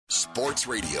Sports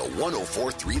Radio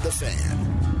 104.3 The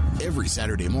Fan. Every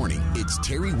Saturday morning, it's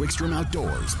Terry Wickstrom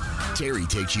Outdoors. Terry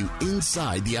takes you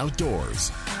inside the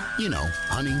outdoors. You know,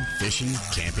 hunting, fishing,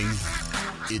 camping.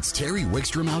 It's Terry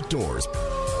Wickstrom Outdoors.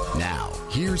 Now,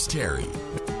 here's Terry.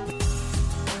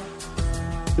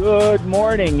 Good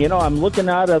morning. You know, I'm looking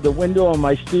out of the window of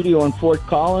my studio in Fort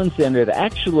Collins, and it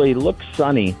actually looks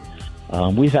sunny.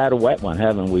 We've had a wet one,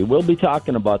 haven't we? We'll be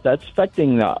talking about that. It's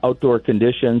affecting the outdoor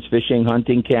conditions, fishing,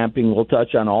 hunting, camping. We'll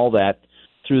touch on all that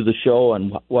through the show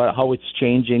and how it's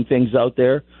changing things out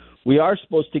there. We are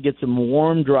supposed to get some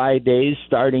warm, dry days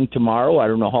starting tomorrow. I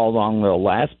don't know how long they'll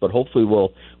last, but hopefully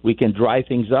we can dry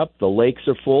things up. The lakes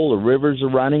are full. The rivers are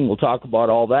running. We'll talk about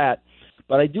all that.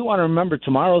 But I do want to remember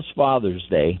tomorrow's Father's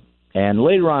Day, and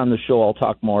later on in the show I'll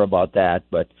talk more about that.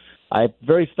 But I'm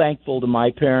very thankful to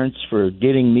my parents for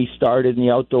getting me started in the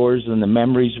outdoors and the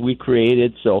memories we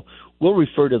created. So we'll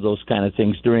refer to those kind of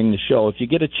things during the show. If you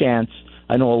get a chance,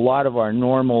 I know a lot of our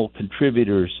normal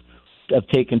contributors have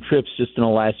taken trips just in the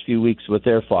last few weeks with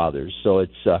their fathers. So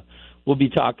we'll be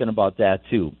talking about that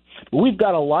too. But we've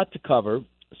got a lot to cover,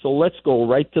 so let's go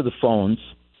right to the phones.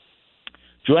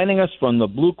 Joining us from the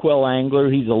Blue Quill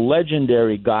Angler, he's a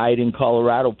legendary guide in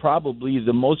Colorado, probably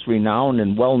the most renowned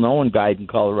and well-known guide in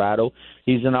Colorado.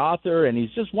 He's an author, and he's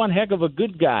just one heck of a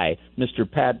good guy,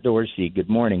 Mr. Pat Dorsey. Good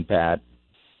morning, Pat.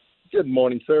 Good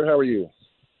morning, sir. How are you?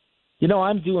 You know,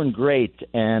 I'm doing great,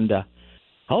 and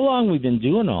how long we've been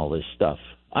doing all this stuff?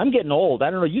 I'm getting old. I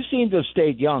don't know. You seem to have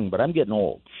stayed young, but I'm getting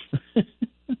old.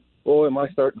 Boy, am I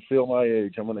starting to feel my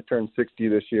age. I'm going to turn 60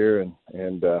 this year,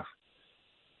 and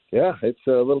yeah, it's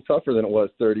a little tougher than it was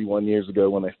 31 years ago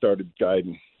when I started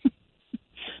guiding.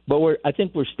 But I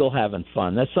think we're still having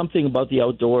fun. That's something about the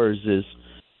outdoors is,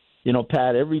 you know,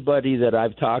 Pat, everybody that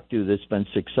I've talked to that's been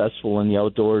successful in the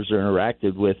outdoors or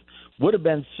interacted with would have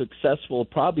been successful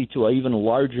probably to an even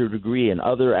larger degree in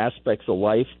other aspects of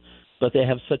life, but they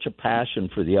have such a passion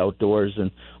for the outdoors.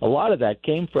 And a lot of that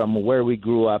came from where we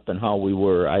grew up and how we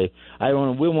were.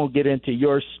 We won't get into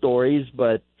your stories,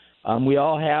 but we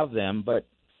all have them. But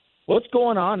what's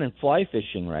going on in fly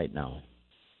fishing right now?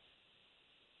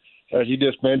 As you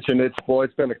just mentioned,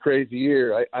 it's been a crazy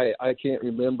year. I can't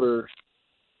remember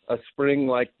a spring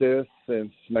like this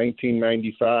since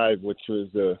 1995, which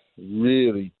was a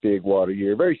really big water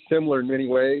year. Very similar in many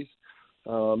ways.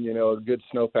 You know, a good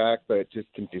snowpack, but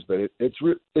just confused. But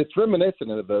it's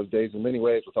reminiscent of those days in many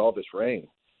ways with all this rain.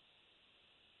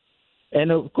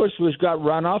 And of course, we've got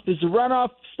runoff. Is the runoff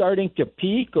starting to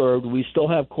peak, or do we still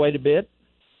have quite a bit?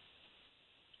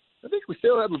 I think we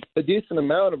still have a decent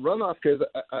amount of runoff because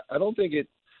I don't think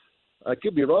I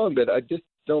could be wrong, but I just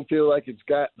don't feel like it's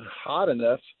got hot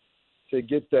enough to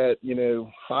get that, you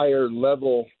know, higher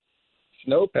level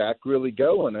snowpack really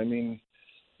going. I mean,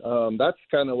 that's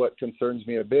kind of what concerns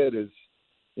me a bit is,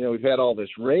 you know, we've had all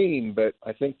this rain, but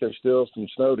I think there's still some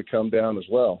snow to come down as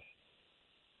well.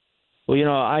 Well, you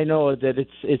know, I know that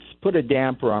it's put a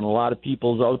damper on a lot of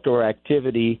people's outdoor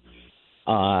activity.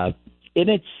 And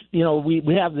it's, you know,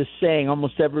 we have this saying,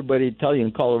 almost everybody tell you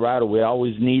in Colorado, we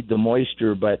always need the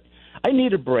moisture, but I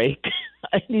need a break.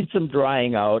 I need some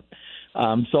drying out.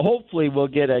 So hopefully we'll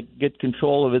get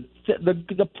control of it.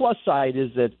 The plus side is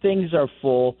that things are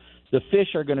full. The fish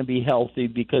are going to be healthy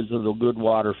because of the good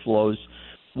water flows.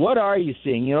 What are you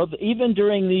seeing? You know, even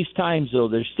during these times, though,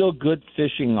 there's still good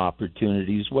fishing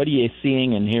opportunities. What are you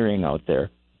seeing and hearing out there?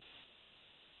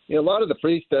 You know, a lot of the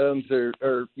freestones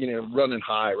are you know, running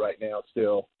high right now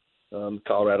still.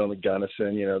 Colorado and the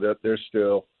Gunnison, you know, they're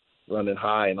still running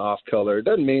high and off color. It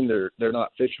doesn't mean they're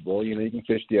not fishable. You know, you can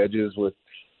fish the edges with,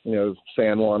 you know,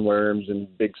 San Juan worms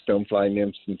and big stonefly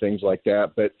nymphs and things like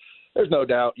that. But there's no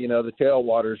doubt, you know, the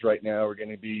tailwaters right now are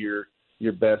going to be your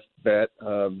best bet.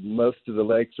 Most of the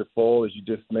lakes are full, as you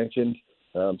just mentioned.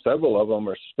 Several of them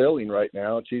are spilling right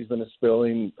now. Cheeseman is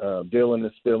spilling. Dillon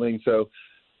is spilling. So,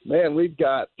 man, we've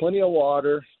got plenty of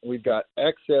water. We've got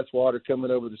excess water coming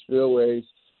over the spillways,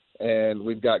 and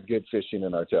we've got good fishing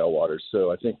in our tailwaters.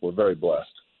 So I think we're very blessed.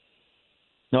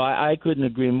 No, I couldn't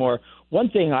agree more. One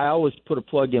thing I always put a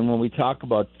plug in when we talk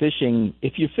about fishing,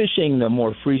 if you're fishing the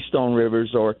more freestone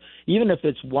rivers or even if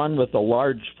it's one with a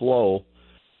large flow,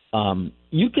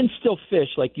 you can still fish,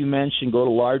 like you mentioned, go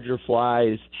to larger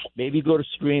flies, maybe go to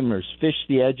streamers, fish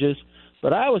the edges.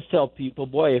 But I always tell people,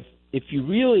 boy, if you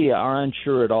really are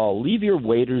unsure at all, leave your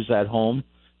waders at home.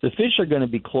 The fish are going to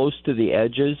be close to the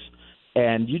edges,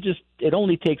 and it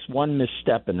only takes one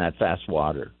misstep in that fast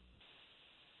water.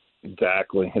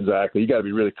 Exactly. You got to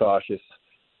be really cautious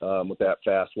with that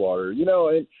fast water. You know,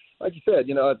 and like you said,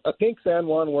 you know, a pink San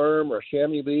Juan worm or a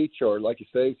chamois leech or, like you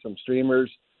say, some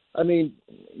streamers, I mean,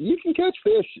 you can catch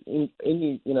fish in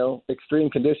extreme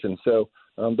conditions. So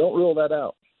don't rule that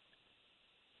out.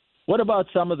 What about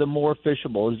some of the more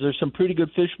fishable? Is there some pretty good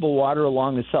fishable water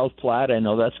along the South Platte? I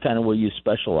know that's kind of where you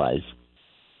specialize.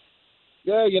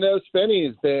 Yeah,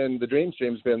 the Dream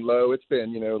Stream's been low. It's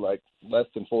been, like less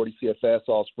than 40 CFS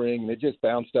all spring, and it just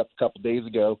bounced up a couple days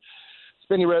ago.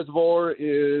 Spinney Reservoir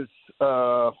is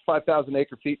 5,000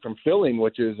 acre-feet from filling,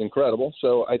 which is incredible.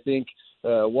 So I think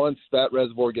once that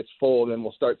reservoir gets full, then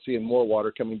we'll start seeing more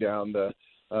water coming down the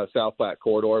South Platte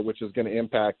corridor, which is going to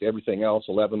impact everything else,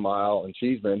 11 Mile and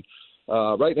Cheeseman.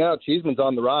 Right now, Cheeseman's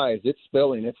on the rise. It's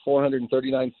spilling. It's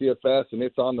 439 CFS, and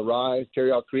it's on the rise.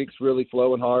 Carryout Creek's really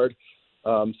flowing hard.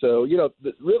 So,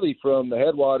 really from the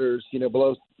headwaters,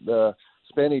 below the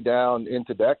Spinney down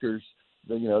into Deckers,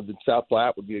 the South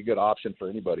Platte would be a good option for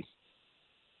anybody.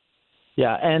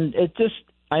 Yeah, and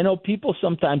I know people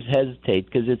sometimes hesitate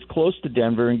because it's close to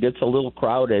Denver and gets a little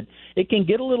crowded. It can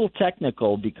get a little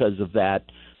technical because of that.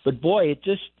 But, boy, it's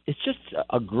just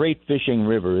a great fishing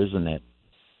river, isn't it?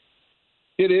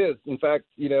 It is. In fact,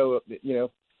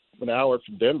 an hour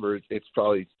from Denver, it's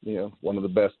probably, one of the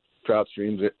best trout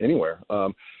streams anywhere.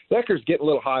 Deckers getting a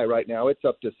little high right now. It's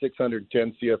up to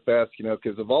 610 CFS,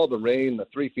 because of all the rain, the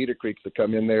 3 feeder creeks that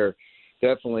come in there,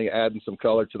 definitely adding some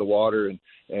color to the water. And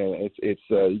it's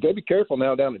you got to be careful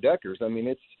now down to Deckers. I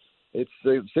mean, it's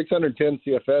 610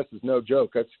 CFS is no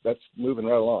joke. That's moving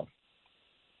right along.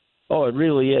 Oh, it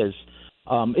really is.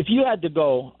 If you had to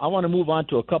go, I want to move on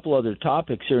to a couple other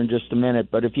topics here in just a minute,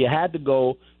 but if you had to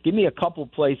go, give me a couple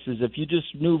places. If you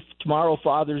just knew tomorrow,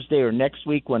 Father's Day, or next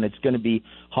week when it's going to be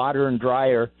hotter and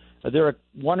drier, are there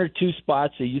one or two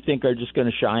spots that you think are just going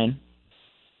to shine?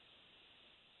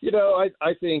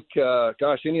 I think,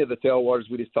 any of the tailwaters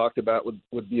we just talked about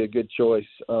would be a good choice.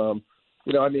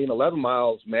 11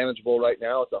 miles manageable right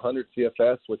now. It's 100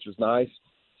 CFS, which is nice.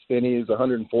 Spinney is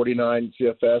 149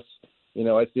 CFS.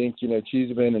 I think,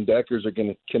 Cheeseman and Deckers are going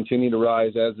to continue to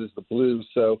rise, as is the Blues.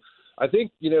 So I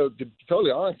think, to be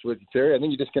totally honest with you, Terry, I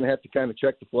think you're just going to have to kind of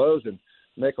check the flows and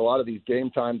make a lot of these game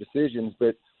time decisions.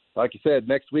 But like you said,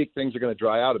 next week things are going to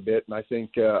dry out a bit, and I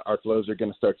think our flows are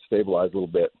going to start to stabilize a little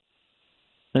bit.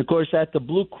 And, of course, at the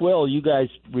Blue Quill, you guys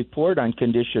report on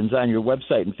conditions on your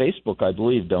website and Facebook, I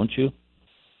believe, don't you?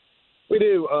 We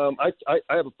do. I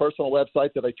have a personal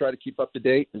website that I try to keep up to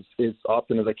date as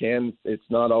often as I can. It's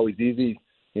not always easy,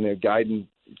 guiding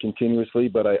continuously,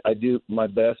 but I do my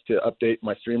best to update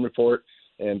my stream report,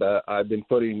 and I've been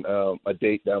putting a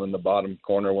date down in the bottom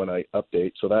corner when I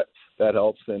update, so that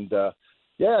helps. And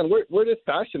and we're just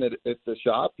passionate at the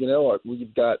shop.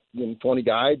 We've got 20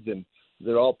 guides, and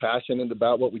they're all passionate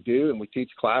about what we do, and we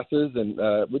teach classes, and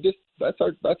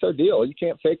that's our deal. You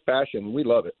can't fake passion. We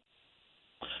love it.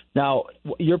 Now,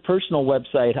 your personal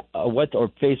website, or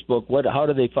Facebook, how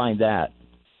do they find that?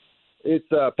 It's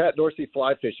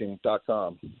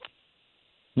PatDorseyFlyFishing.com.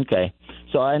 Okay.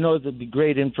 So I know there'd be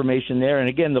great information there. And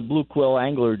again, the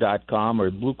BlueQuillAngler.com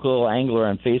or Blue Quill Angler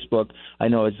on Facebook, I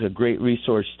know it's a great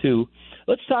resource too.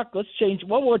 Let's change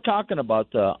what we're talking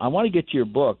about. I want to get to your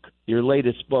book, your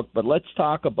latest book, but let's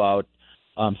talk about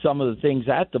some of the things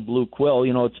at the Blue Quill.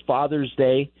 It's Father's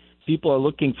Day. People are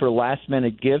looking for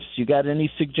last-minute gifts. You got any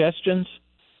suggestions?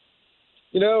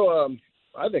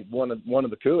 I think one of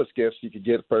the coolest gifts you could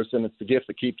get a person, it's the gift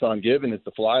that keeps on giving, is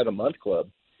the Fly of the Month Club.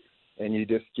 And you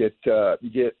just get a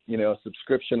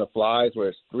subscription of flies where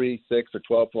it's 3, 6, or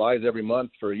 12 flies every month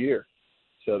for a year.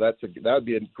 So that would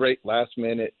be a great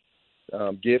last-minute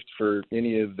gift for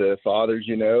any of the fathers,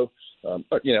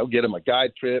 get them a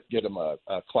guide trip, get them a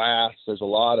class. There's a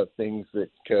lot of things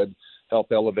that could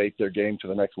help elevate their game to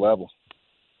the next level.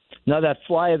 Now, that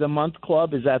Fly of the Month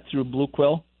Club, is that through Blue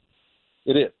Quill?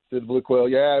 It is, through the Blue Quill.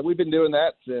 Yeah, we've been doing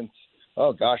that since,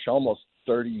 almost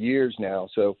 30 years now.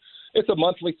 So it's a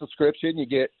monthly subscription. You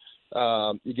get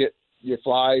your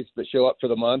flies that show up for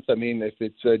the month. I mean, if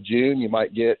it's June, you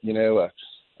might get,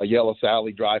 a Yellow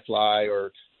Sally dry fly,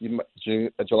 or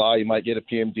July, you might get a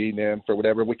PMD nymph or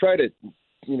whatever. We try to,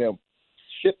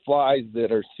 ship flies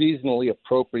that are seasonally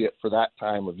appropriate for that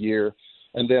time of year,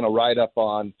 and then a write-up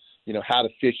on, how to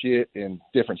fish it and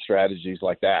different strategies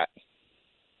like that.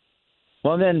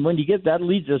 Well, then when you get that,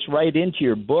 leads us right into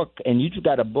your book, and you just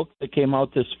got a book that came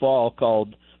out this fall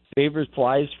called Favorite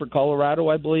Flies for Colorado,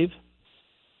 I believe.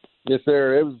 Yes,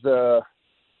 sir. It was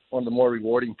one of the more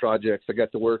rewarding projects. I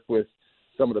got to work with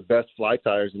some of the best fly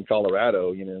tyers in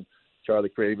Colorado, Charlie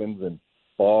Cravens and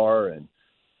Barr and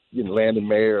Landon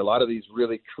Mayer. A lot of these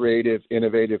really creative,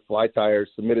 innovative fly tyers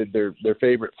submitted their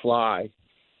favorite fly.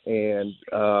 And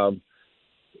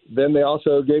then they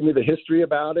also gave me the history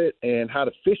about it and how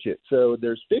to fish it. So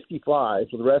there's 50 flies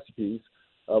with recipes.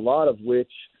 a lot of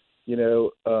which,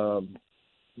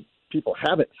 people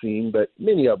haven't seen, but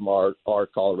many of them are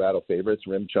Colorado favorites.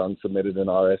 Rim Chung submitted an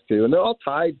RS2, and they're all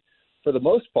tied for the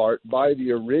most part by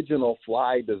the original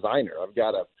fly designer. I've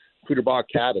got a Puderbach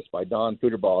Caddis by Don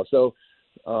Puderbach. So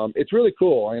it's really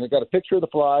cool. I got a picture of the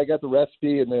fly, got the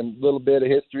recipe, and then a little bit of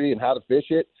history and how to fish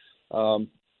it.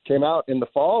 Came out in the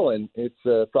fall, and it's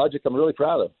a project I'm really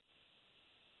proud of.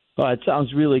 Oh, it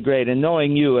sounds really great. And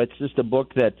knowing you, it's just a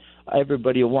book that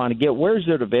everybody will want to get. Where is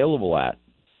it available at?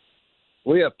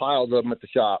 We have piles of them at the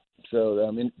shop.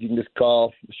 So you can just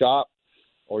call the shop,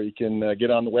 or you can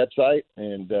get on the website,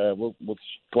 and we'll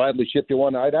gladly ship you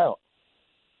one right out.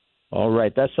 All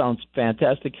right. That sounds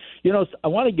fantastic. I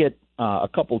want to get a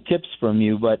couple tips from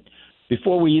you, but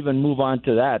before we even move on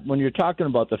to that, when you're talking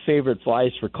about the favorite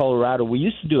flies for Colorado, we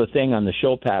used to do a thing on the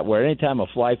show, Pat, where anytime a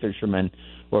fly fisherman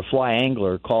or fly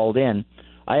angler called in,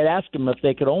 I'd ask them if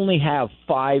they could only have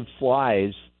 5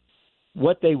 flies,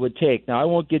 what they would take. Now, I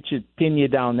won't pin you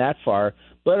down that far,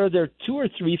 but are there 2 or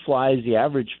 3 flies the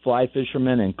average fly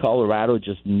fisherman in Colorado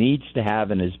just needs to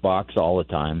have in his box all the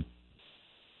time?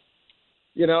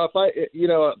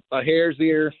 A hare's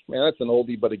ear, man, that's an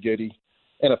oldie but a goodie,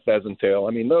 and a pheasant tail.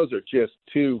 Those are just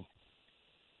 2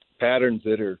 patterns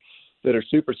that are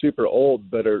super, super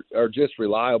old, but are just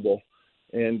reliable.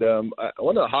 And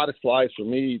one of the hottest flies for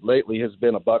me lately has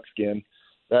been a buckskin.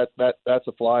 That's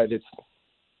a fly that's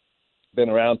been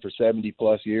around for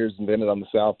 70-plus years, invented on the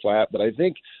South Platte. But I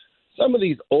think some of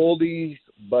these oldies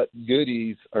but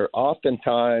goodies are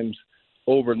oftentimes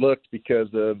overlooked because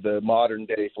of the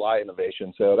modern-day fly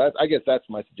innovation. So I guess that's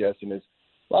my suggestion is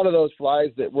a lot of those flies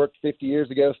that worked 50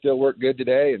 years ago still work good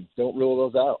today, and don't rule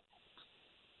those out.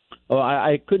 Oh,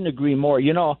 I couldn't agree more.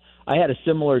 I had a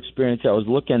similar experience. I was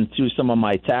looking through some of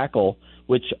my tackle,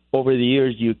 which over the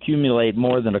years you accumulate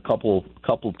more than a couple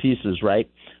pieces, right?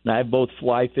 And I have both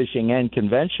fly fishing and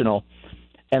conventional.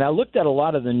 And I looked at a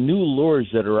lot of the new lures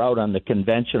that are out on the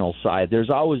conventional side. There's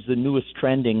always the newest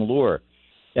trending lure.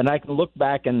 And I can look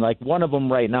back, and like one of them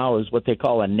right now is what they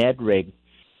call a Ned rig.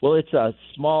 Well, it's a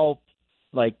small,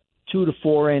 like 2 to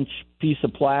 4 inch piece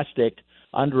of plastic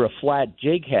under a flat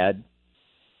jig head.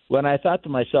 When I thought to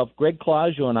myself, Greg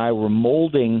Claudio and I were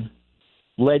molding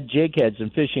lead jig heads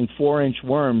and fishing 4-inch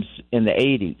worms in the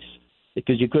 80s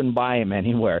because you couldn't buy them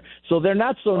anywhere. So they're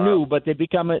not so new, but they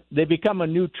become a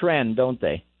new trend, don't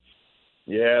they?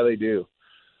 Yeah, they do.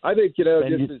 I think,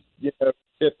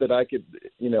 tip that I could,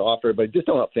 offer, but just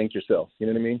don't outthink yourself. You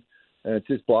know what I mean? And it's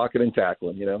just blocking and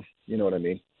tackling, you know what I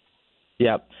mean?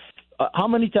 Yeah. How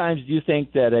many times do you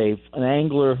think that an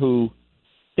angler who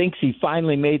thinks he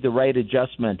finally made the right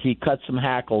adjustment, he cut some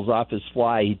hackles off his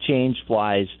fly, he changed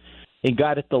flies, he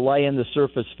got it to lay in the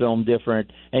surface film different,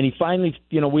 and he finally,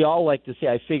 we all like to say,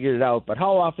 I figured it out, but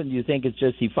how often do you think it's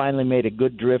just he finally made a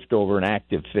good drift over an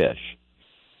active fish?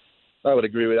 I would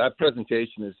agree with that.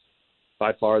 Presentation is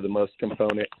by far the most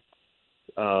component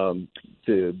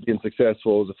to being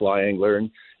successful as a fly angler. And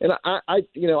I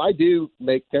do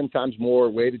make 10 times more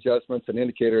weight adjustments and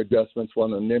indicator adjustments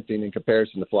when I'm nymphing in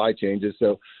comparison to fly changes.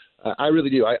 So I really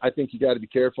do. I think you got to be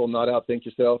careful and not outthink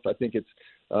yourself. I think it's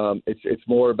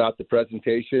more about the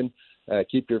presentation.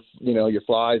 Keep your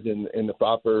flies in the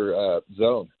proper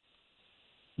zone.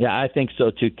 Yeah, I think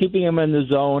so too. Keeping them in the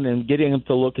zone and getting them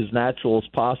to look as natural as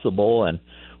possible, and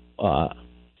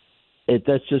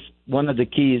that's just one of the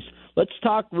keys. Let's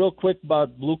talk real quick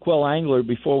about Blue Quill Angler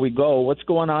before we go. What's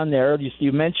going on there?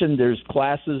 You mentioned there's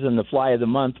classes and the Fly of the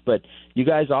Month, but you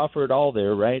guys offer it all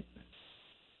there, right?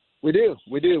 We do.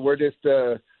 We're just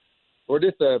a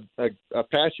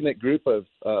passionate group of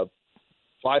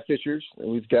fly fishers,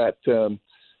 and we've got some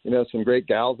great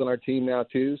gals on our team now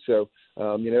too. So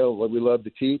we love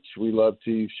to teach. We love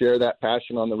to share that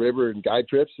passion on the river and guide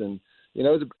trips. And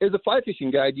as a fly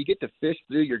fishing guide, you get to fish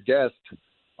through your guest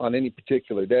on any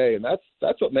particular day, and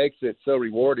that's what makes it so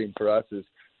rewarding for us. Is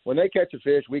when they catch a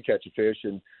fish, we catch a fish,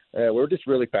 and we're just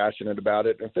really passionate about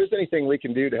it. And if there's anything we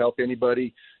can do to help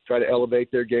anybody try to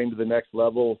elevate their game to the next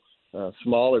level,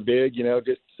 small or big,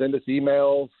 just send us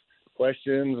emails,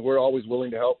 questions. We're always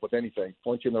willing to help with anything,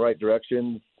 point you in the right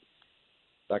direction,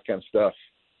 that kind of stuff.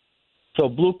 So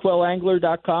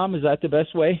bluequillangler.com, is that the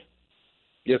best way?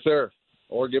 Yes, sir.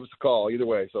 Or give us a call, either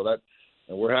way. So and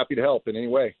we're happy to help in any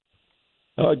way.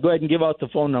 Go ahead and give out the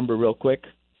phone number real quick.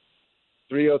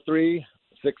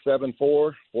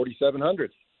 303-674-4700.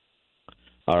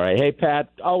 All right. Hey, Pat,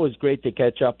 always great to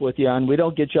catch up with you. And we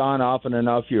don't get you on often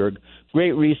enough. You're a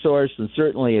great resource and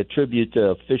certainly a tribute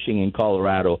to fishing in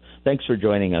Colorado. Thanks for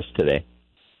joining us today.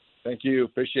 Thank you.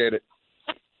 Appreciate it.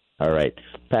 All right.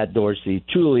 Pat Dorsey,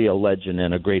 truly a legend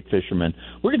and a great fisherman.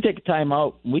 We're going to take a time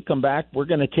out. When we come back, we're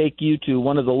going to take you to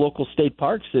one of the local state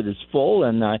parks that is full,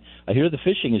 and I hear the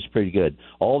fishing is pretty good.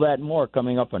 All that and more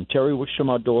coming up on Terry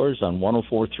Wickstrom Outdoors on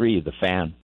 104.3 The Fan.